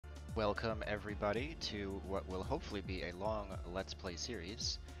Welcome everybody to what will hopefully be a long Let's Play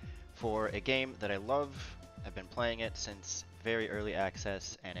series for a game that I love. I've been playing it since very early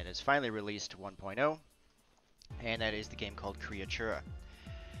access and it is finally released 1.0, and that is the game called Creatura.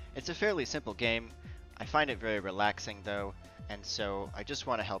 It's a fairly simple game. I find it very relaxing though, and so I just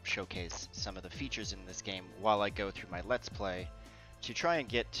want to help showcase some of the features in this game while I go through my Let's Play to try and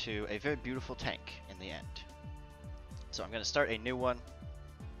get to a very beautiful tank in the end. So I'm going to start a new one.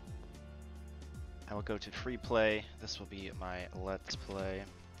 I will go to free play. This will be my Let's Play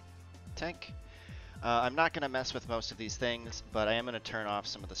tank. I'm not going to mess with most of these things, but I am going to turn off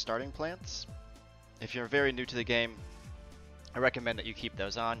some of the starting plants. If you're very new to the game, I recommend that you keep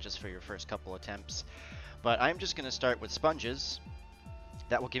those on just for your first couple attempts. But I'm just going to start with sponges.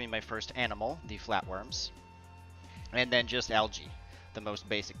 That will give me my first animal, the flatworms. And then just algae, the most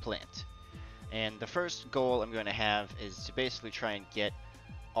basic plant. And the first goal I'm going to have is to basically try and get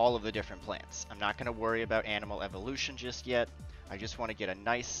all of the different plants. I'm not going to worry about animal evolution just yet. I just want to get a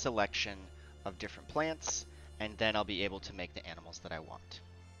nice selection of different plants, and then I'll be able to make the animals that I want.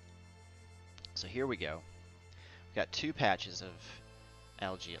 So here we go. We've got two patches of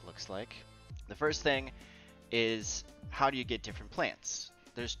algae, it looks like. The first thing is, how do you get different plants?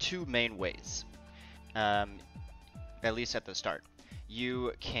 There's two main ways, at least at the start.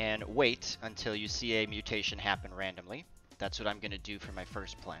 You can wait until you see a mutation happen randomly. That's what I'm going to do for my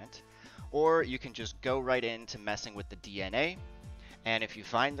first plant. Or you can just go right into messing with the DNA, and if you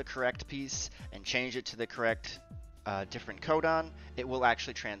find the correct piece and change it to the correct different codon, it will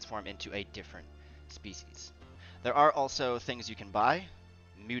actually transform into a different species. There are also things you can buy,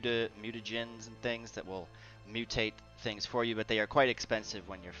 mutagens and things that will mutate things for you, but they are quite expensive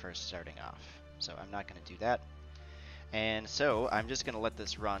when you're first starting off. So I'm not going to do that. And so I'm just going to let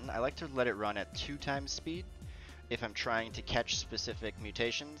this run. I like to let it run at 2 times speed if I'm trying to catch specific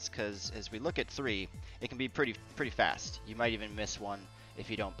mutations, because as we look at 3, it can be pretty fast. You might even miss one if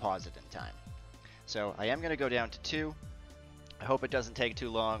you don't pause it in time. So I am going to go down to 2. I hope it doesn't take too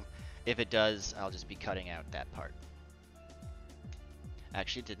long. If it does, I'll just be cutting out that part.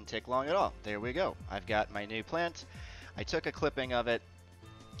 Actually, it didn't take long at all. There we go. I've got my new plant. I took a clipping of it,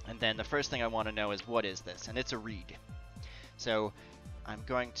 and then the first thing I want to know is, what is this? And it's a reed. So I'm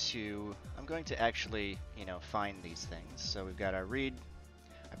going to actually, find these things. So we've got our reed.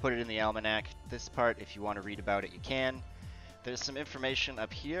 I put it in the almanac. This part, if you want to read about it, you can. There's some information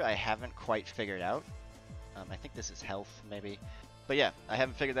up here I haven't quite figured out. I think this is health, maybe. But yeah, I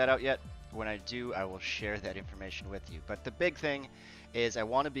haven't figured that out yet. When I do, I will share that information with you. But the big thing is I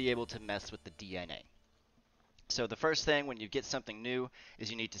want to be able to mess with the DNA. So the first thing when you get something new is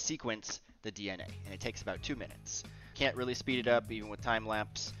you need to sequence the DNA, and it takes about 2 minutes. Can't really speed it up even with time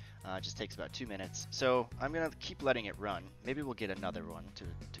lapse. It just takes about 2 minutes. So I'm going to keep letting it run. Maybe we'll get another one to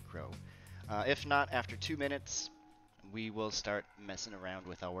grow. If not, after 2 minutes, we will start messing around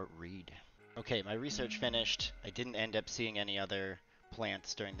with our reed. Okay, my research finished. I didn't end up seeing any other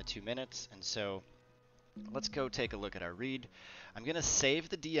plants during the 2 minutes, and so let's go take a look at our reed. I'm going to save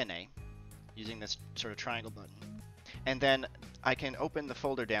the DNA using this sort of triangle button. And then I can open the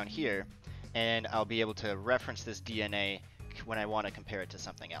folder down here, and I'll be able to reference this DNA when I want to compare it to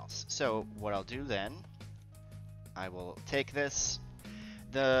something else. So what I'll do then, I will take this.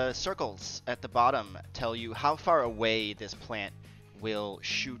 The circles at the bottom tell you how far away this plant will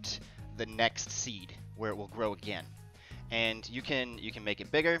shoot the next seed where it will grow again. And you can make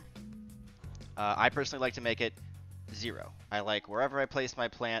it bigger. I personally like to make it 0. I like wherever I place my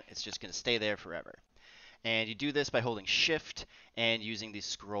plant, it's just going to stay there forever. And you do this by holding Shift and using the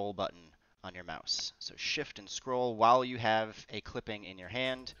scroll button on your mouse. So Shift and scroll while you have a clipping in your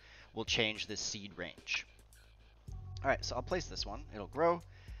hand will change the seed range. Alright, so I'll place this one. It'll grow.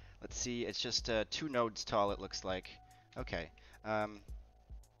 Let's see, it's just 2 nodes tall, it looks like. Okay.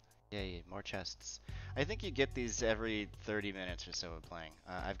 Yay, more chests. I think you get these every 30 minutes or so of playing.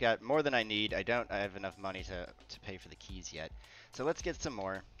 I've got more than I need. I have enough money to pay for the keys yet. So let's get some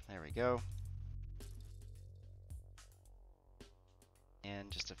more. There we go. And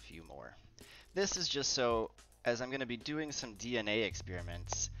just a few more. This is just so, as I'm going to be doing some DNA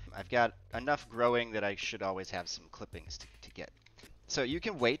experiments, I've got enough growing that I should always have some clippings to get. So you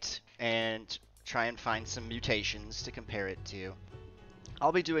can wait and try and find some mutations to compare it to.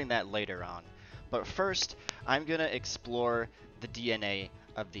 I'll be doing that later on. But first, I'm going to explore the DNA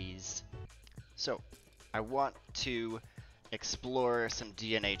of these. So I want to explore some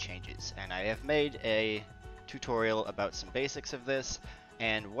DNA changes, and I have made a tutorial about some basics of this.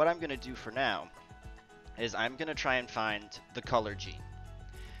 And what I'm going to do for now is I'm going to try and find the color gene.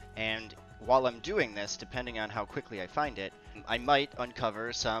 And while I'm doing this, depending on how quickly I find it, I might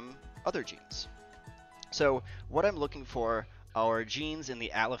uncover some other genes. So what I'm looking for are genes in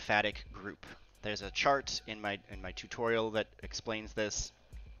the aliphatic group. There's a chart in my tutorial that explains this,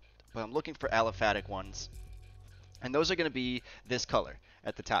 but I'm looking for aliphatic ones, and those are going to be this color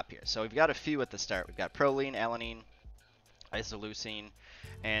at the top here. So we've got a few at the start. We've got proline, alanine, isoleucine,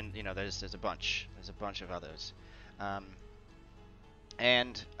 and there's a bunch. There's a bunch of others. What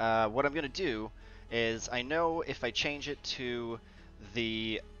I'm going to do is, I know if I change it to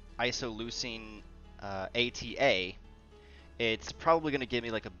the isoleucine ATA, it's probably going to give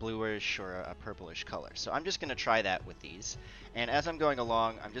me like a bluish or a purplish color. So I'm just going to try that with these. And as I'm going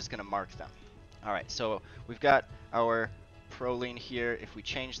along, I'm just going to mark them. All right, so we've got our proline here. If we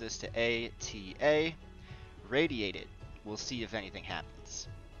change this to ATA, radiated, we'll see if anything happens.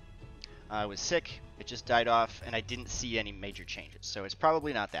 I was sick, it just died off, and I didn't see any major changes. So it's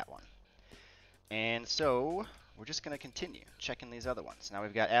probably not that one. And so we're just going to continue checking these other ones. Now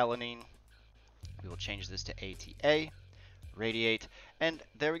we've got alanine. We will change this to ATA, radiate, and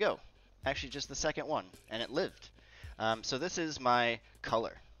there we go. Actually, just the second one, and it lived. So this is my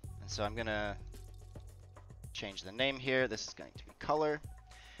color. And so I'm going to change the name here. This is going to be color,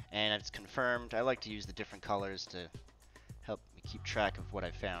 and it's confirmed. I like to use the different colors to help me keep track of what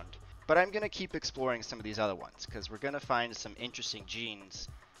I found. But I'm going to keep exploring some of these other ones, because we're going to find some interesting genes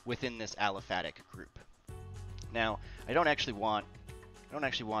within this aliphatic group. Now, I don't actually want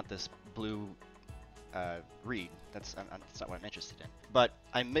this blue reed. That's not what I'm interested in. But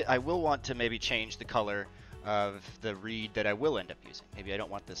I will want to maybe change the color of the reed that I will end up using. Maybe I don't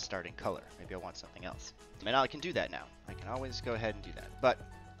want this starting color. Maybe I want something else. And I can do that now. I can always go ahead and do that. But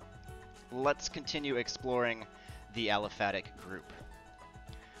let's continue exploring the aliphatic group.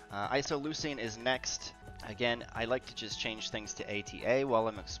 Isoleucine is next. Again, I like to just change things to ATA while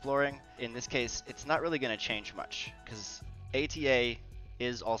I'm exploring. In this case, it's not really going to change much, because ATA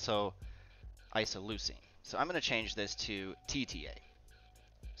is also isoleucine. So I'm going to change this to TTA.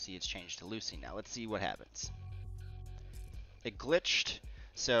 See, it's changed to leucine now. Let's see what happens. It glitched,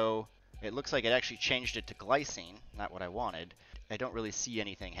 so it looks like it actually changed it to glycine, not what I wanted. I don't really see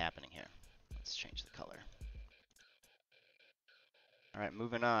anything happening here. Let's change the color. All right,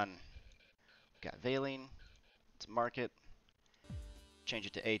 moving on. We've got valine. Let's mark it. Change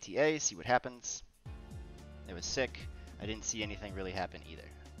it to ATA, see what happens. It was sick. I didn't see anything really happen either.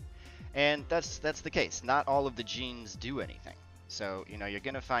 And that's the case. Not all of the genes do anything. So, you're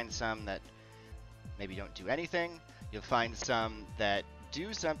going to find some that maybe don't do anything. You'll find some that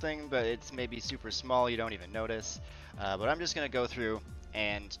do something, but it's maybe super small, you don't even notice. But I'm just going to go through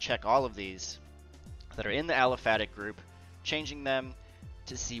and check all of these that are in the aliphatic group, changing them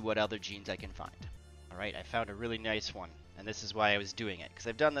to see what other genes I can find. All right, I found a really nice one, and this is why I was doing it, because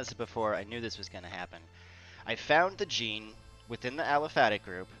I've done this before. I knew this was going to happen. I found the gene within the aliphatic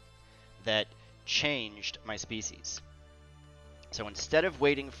group that changed my species. So instead of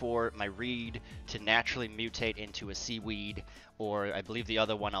waiting for my reed to naturally mutate into a seaweed, or I believe the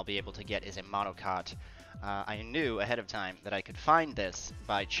other one I'll be able to get is a monocot, I knew ahead of time that I could find this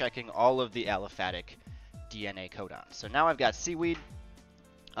by checking all of the aliphatic DNA codons. So now I've got seaweed.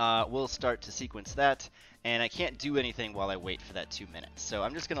 We'll start to sequence that, and I can't do anything while I wait for that 2 minutes. So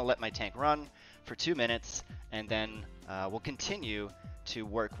I'm just going to let my tank run for 2 minutes, and then we'll continue to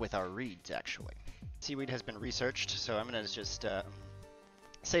work with our reeds, actually. Seaweed has been researched, so I'm going to just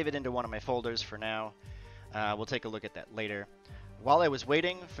save it into one of my folders for now. We'll take a look at that later. While I was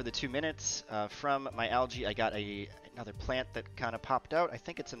waiting for the 2 minutes, from my algae I got another plant that kind of popped out. I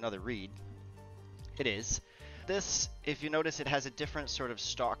think it's another reed. It is. This, if you notice, it has a different sort of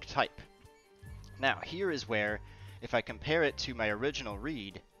stalk type. Now, here is where, if I compare it to my original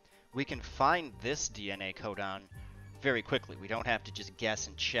reed, we can find this DNA codon very quickly. We don't have to just guess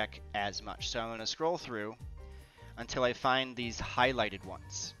and check as much. So I'm going to scroll through until I find these highlighted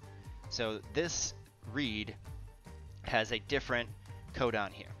ones. So this reed has a different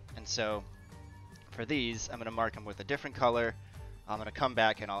codon here. And so for these, I'm going to mark them with a different color. I'm going to come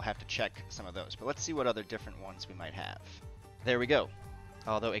back and I'll have to check some of those. But let's see what other different ones we might have. There we go.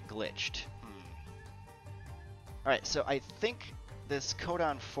 Although it glitched. Alright, so I think this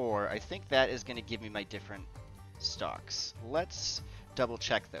codon 4, I think that is going to give me my different stalks. Let's double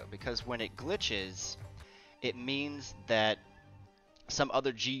check though, because when it glitches, it means that some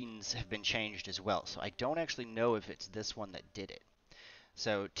other genes have been changed as well. So I don't actually know if it's this one that did it.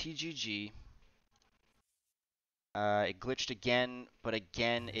 So TGG, it glitched again, but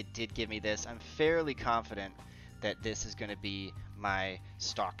again it did give me this. I'm fairly confident that this is going to be my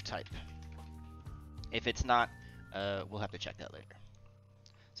stalk type. If it's not, we'll have to check that later.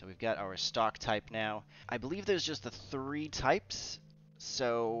 So we've got our stock type now. I believe there's just the 3 types,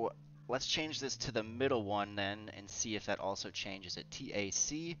 so let's change this to the middle one then and see if that also changes it.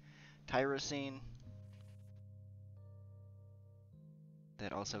 TAC, tyrosine.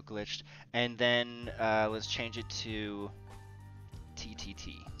 That also glitched. And then let's change it to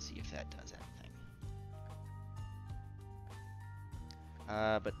TTT, see if that does anything.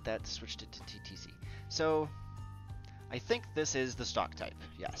 But that switched it to TTC. So I think this is the stock type,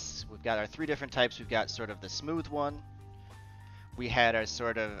 yes. We've got our 3 different types. We've got sort of the smooth one. We had our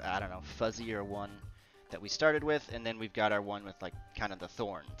sort of, I don't know, fuzzier one that we started with, and then we've got our one with like kind of the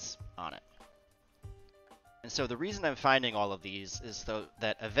thorns on it. And so the reason I'm finding all of these is so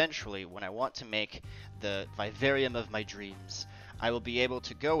that eventually, when I want to make the vivarium of my dreams, I will be able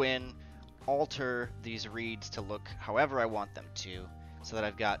to go in, alter these reeds to look however I want them to, so that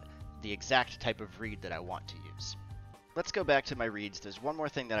I've got the exact type of reed that I want to use. Let's go back to my reeds. There's one more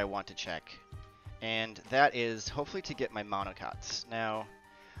thing that I want to check, and that is hopefully to get my monocots. Now,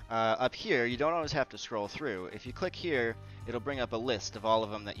 up here, you don't always have to scroll through. If you click here, it'll bring up a list of all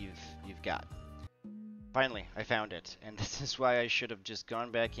of them that you've got. Finally, I found it, and this is why I should have just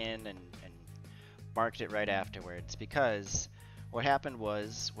gone back in and marked it right afterwards, because what happened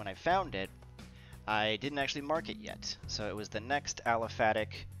was, when I found it, I didn't actually mark it yet. So it was the next aliphatic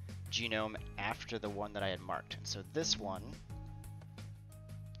genome after the one that I had marked. And so this one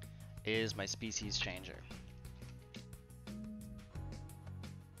is my species changer.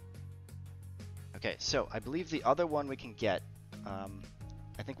 Okay, so I believe the other one we can get,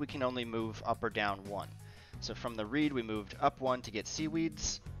 I think we can only move up or down 1. So from the reed we moved up 1 to get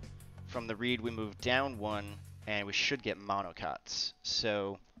seaweeds. From the reed we moved down 1 and we should get monocots.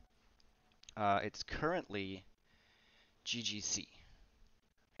 So it's currently GGC.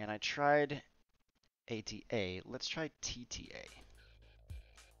 And I tried ATA. Let's try TTA.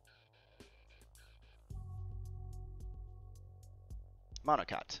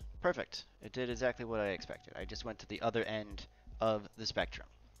 Monocot. Perfect. It did exactly what I expected. I just went to the other end of the spectrum.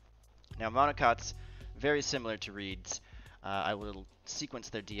 Now monocots, very similar to reeds. I will sequence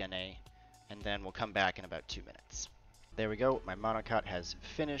their DNA and then we'll come back in about 2 minutes. There we go. My monocot has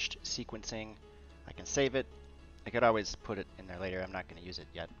finished sequencing. I can save it. I could always put it in there later. I'm not going to use it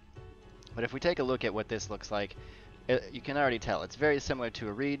yet. But if we take a look at what this looks like, you can already tell it's very similar to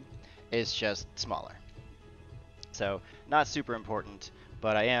a reed. It's just smaller. So not super important,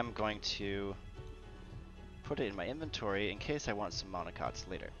 but I am going to put it in my inventory in case I want some monocots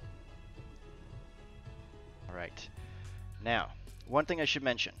later. Alright. Now, one thing I should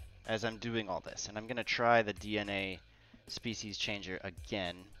mention as I'm doing all this, and I'm going to try the DNA species changer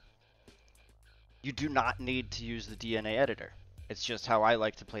again. You do not need to use the DNA editor. It's just how I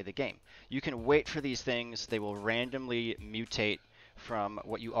like to play the game. You can wait for these things. They will randomly mutate from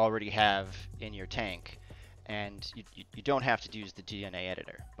what you already have in your tank. And you don't have to use the DNA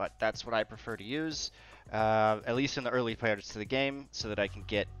editor. But that's what I prefer to use, at least in the early parts of the game, so that I can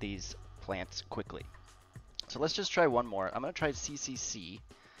get these plants quickly. So let's just try one more. I'm going to try CCC.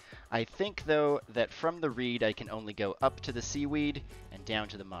 I think, though, that from the reed I can only go up to the seaweed and down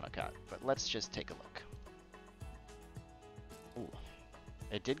to the monocot. But let's just take a look. Ooh.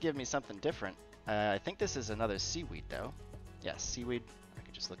 It did give me something different. I think this is another seaweed, though. Yes, seaweed. I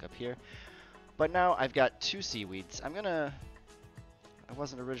can just look up here. But now I've got 2 seaweeds. I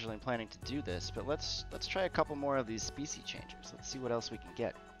wasn't originally planning to do this, but let's try a couple more of these species changers. Let's see what else we can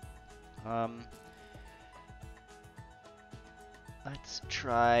get. Let's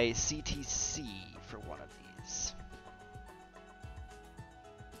try CTC for one of these.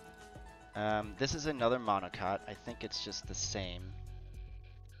 This is another monocot. I think it's just the same.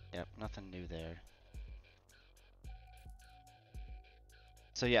 Yep, nothing new there.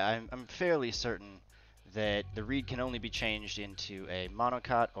 So yeah, I'm fairly certain that the reed can only be changed into a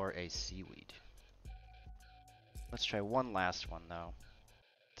monocot or a seaweed. Let's try one last one though.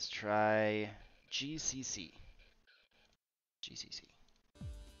 Let's try GCC. GCC.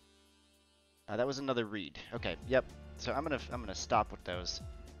 That was another reed. Okay, yep. So I'm gonna stop with those,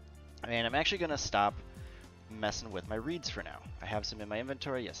 and I'm actually gonna stop messing with my reeds for now. I have some in my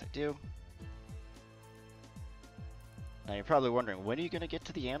inventory. Yes, I do. Now you're probably wondering, when are you gonna get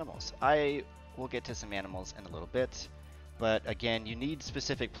to the animals? I will get to some animals in a little bit, but again, you need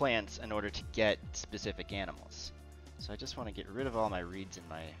specific plants in order to get specific animals. So I just want to get rid of all my reeds in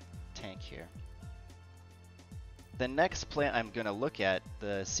my tank here. The next plant I'm going to look at,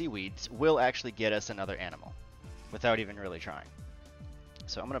 the seaweeds, will actually get us another animal without even really trying.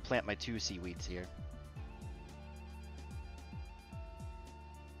 So I'm going to plant my 2 seaweeds here.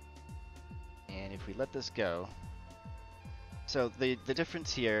 And if we let this go, So the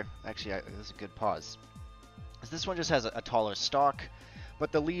difference here, actually, this is a good pause, is this one just has a taller stalk,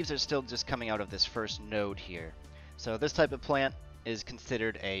 but the leaves are still just coming out of this first node here. So this type of plant is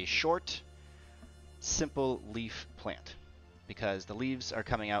considered a short, simple leaf plant because the leaves are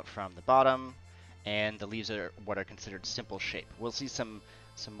coming out from the bottom, and the leaves are what are considered simple shape. We'll see some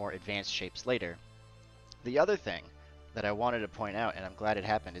more advanced shapes later. The other thing that I wanted to point out, and I'm glad it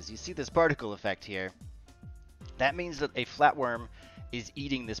happened, is you see this particle effect here. That means that a flatworm is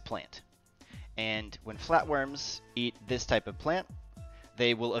eating this plant. And when flatworms eat this type of plant,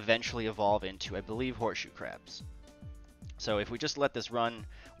 they will eventually evolve into, I believe, horseshoe crabs. So if we just let this run,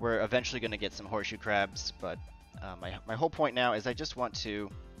 we're eventually going to get some horseshoe crabs, but my whole point now is I just want to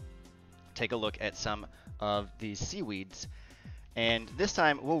take a look at some of these seaweeds, and this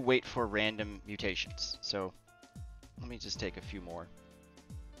time we'll wait for random mutations. So let me just take a few more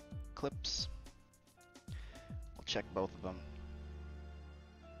clips. We'll check both of them.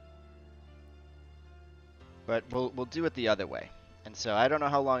 But we'll do it the other way. And so I don't know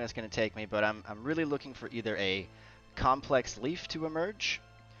how long it's going to take me, but I'm really looking for either a complex leaf to emerge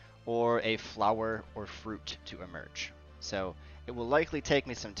or a flower or fruit to emerge. So it will likely take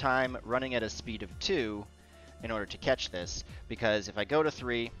me some time running at a speed of 2 in order to catch this, because if I go to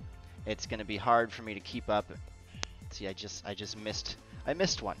 3, it's going to be hard for me to keep up. See, I just missed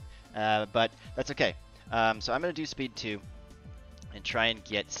one, but that's okay. So I'm going to do speed 2 and try and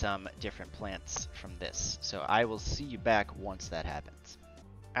get some different plants from this. So I will see you back once that happens.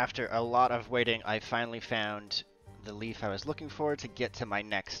 After a lot of waiting, I finally found the leaf I was looking for to get to my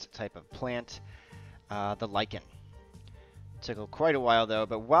next type of plant, the lichen. Took quite a while though,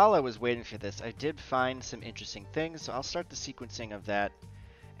 but while I was waiting for this, I did find some interesting things, so I'll start the sequencing of that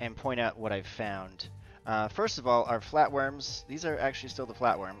and point out what I've found. First of all, our flatworms, these are actually still the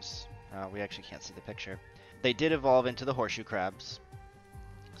flatworms. We actually can't see the picture. They did evolve into the horseshoe crabs,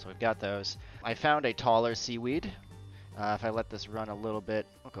 so we've got those. I found a taller seaweed. If I let this run a little bit,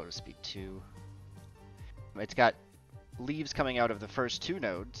 I'll go to speed 2. It's got leaves coming out of the first 2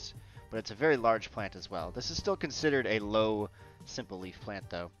 nodes, but it's a very large plant as well. This is still considered a low, simple leaf plant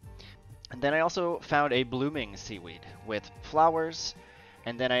though. And then I also found a blooming seaweed with flowers,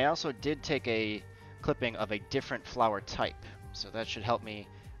 and then I also did take a clipping of a different flower type, so that should help me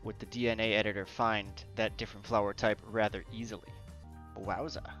with the DNA editor find that different flower type rather easily.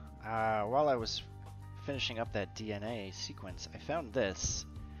 Wowza. While I was finishing up that DNA sequence, I found this.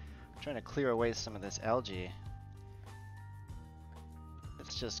 I'm trying to clear away some of this algae.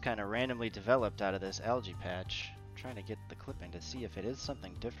 It's just kind of randomly developed out of this algae patch. I'm trying to get the clipping to see if it is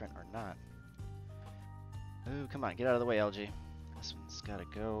something different or not. Ooh, come on, get out of the way, algae. This one's gotta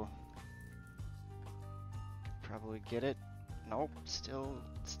go. Probably get it. Nope,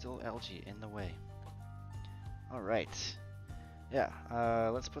 still algae in the way. Alright. Yeah,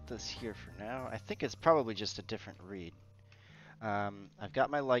 let's put this here for now. I think it's probably just a different reed. I've got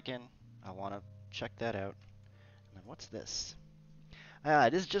my lichen. I want to check that out. And then what's this?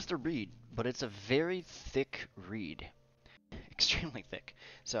 It is just a reed, but it's a very thick reed. Extremely thick.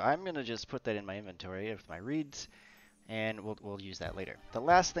 So I'm going to just put that in my inventory with my reeds, and we'll use that later. The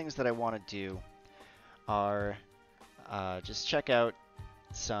last things that I want to do are just check out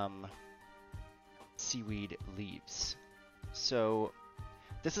some seaweed leaves. So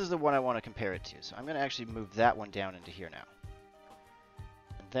this is the one I want to compare it to. So I'm going to actually move that one down into here now.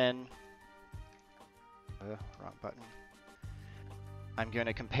 And then, wrong button. I'm going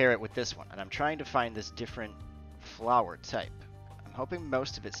to compare it with this one. And I'm trying to find this different flower type. I'm hoping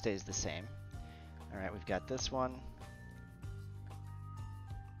most of it stays the same. Alright, we've got this one.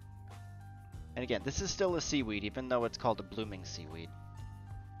 And again, this is still a seaweed, even though it's called a blooming seaweed.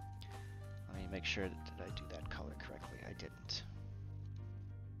 Let me make sure, did I do that color correctly? I didn't.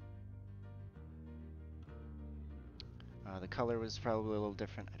 The color was probably a little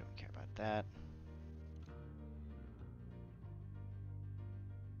different. I don't care about that.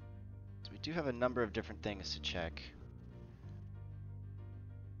 So we do have a number of different things to check.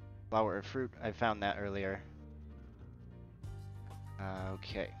 Flower or fruit, I found that earlier.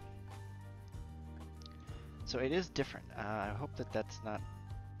 Okay. So it is different. I hope that that's not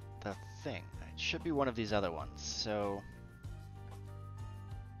the thing. It should be one of these other ones. So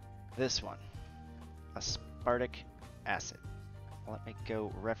this one, aspartic acid. Let me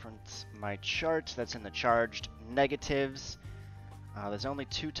go reference my chart. That's in the charged negatives. There's only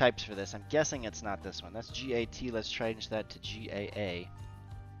 2 types for this. I'm guessing it's not this one. That's GAT. Let's change that to GAA.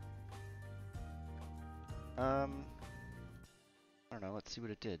 I don't know. Let's see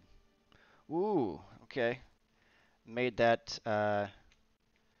what it did. Ooh, okay. Made that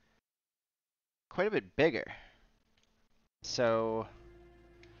quite a bit bigger. So,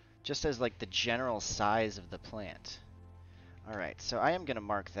 just as like the general size of the plant. Alright, so I am going to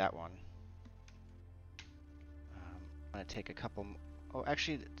mark that one. I'm going to take a couple... Oh,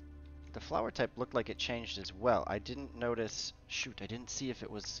 actually, the flower type looked like it changed as well. I didn't notice... Shoot, I didn't see if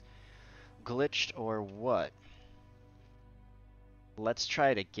it was glitched or what. Let's try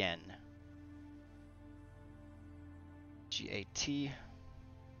it again. G-A-T.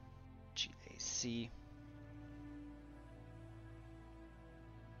 G-A-C.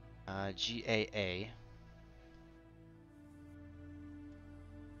 G-A-A.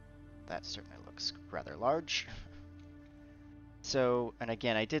 That certainly looks rather large. So, and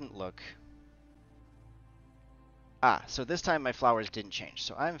again, I didn't look. Ah, so this time my flowers didn't change.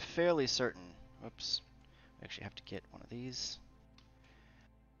 So I'm fairly certain. Whoops. I actually have to get one of these.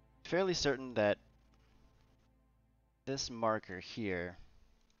 Fairly certain that this marker here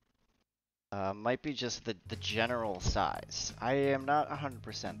might be just the general size. I am not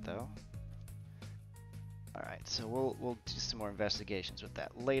 100% though. All right, so we'll do some more investigations with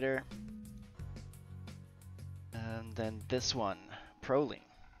that later. And then this one, proline.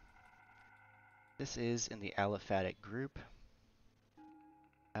 This is in the aliphatic group.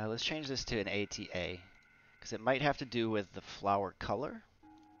 Let's change this to an ATA, because it might have to do with the flower color.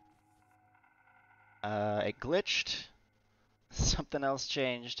 It glitched. Something else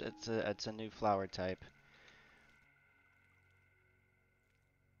changed. It's a new flower type.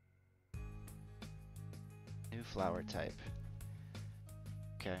 New flower type.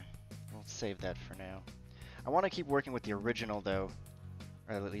 Okay, we'll save that for now. I want to keep working with the original though,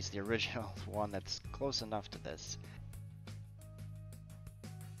 or at least the original one that's close enough to this.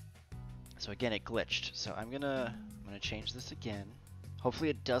 So again, it glitched. So I'm gonna change this again. Hopefully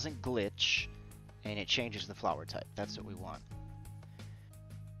it doesn't glitch, and it changes the flower type. That's what we want.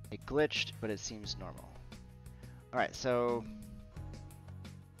 It glitched, but it seems normal. All right, so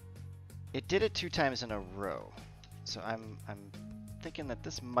it did it 2 times in a row. So I'm thinking that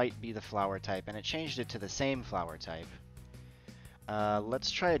this might be the flower type, and it changed it to the same flower type. Let's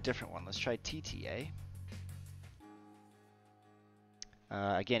try a different one. Let's try TTA.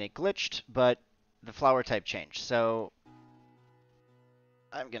 Again, it glitched, but the flower type changed. So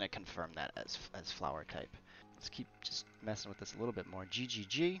I'm gonna confirm that as flower type. Let's keep just messing with this a little bit more.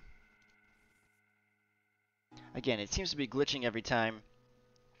 GGG. Again, it seems to be glitching every time,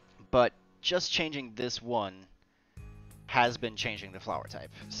 but just changing this one has been changing the flower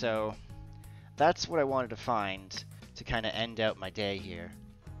type. So that's what I wanted to find to kind of end out my day here,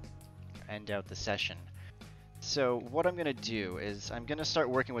 end out the session. So what I'm going to do is I'm going to start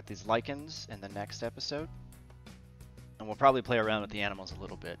working with these lichens in the next episode, and we'll probably play around with the animals a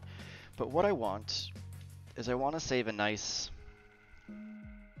little bit. But what I want is I want to save a nice...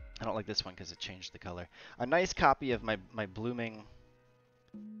 I don't like this one because it changed the color. A nice copy of my blooming...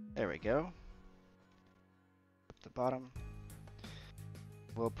 There we go. At the bottom.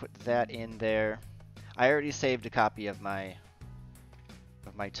 We'll put that in there. I already saved a copy of my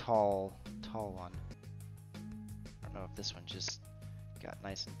tall one. I don't know if this one just got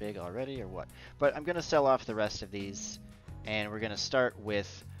nice and big already or what. But I'm going to sell off the rest of these, and we're going to start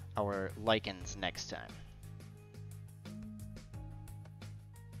with our lichens next time.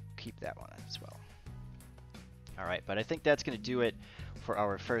 Keep that one as well. Alright, but I think that's going to do it for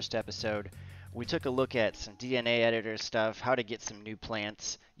our first episode. We took a look at some DNA editor stuff, how to get some new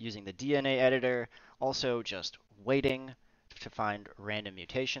plants using the DNA editor, also just waiting to find random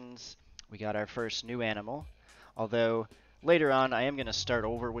mutations. We got our first new animal, although later on I am going to start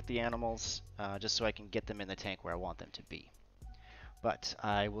over with the animals just so I can get them in the tank where I want them to be. But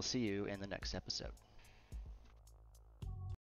I will see you in the next episode.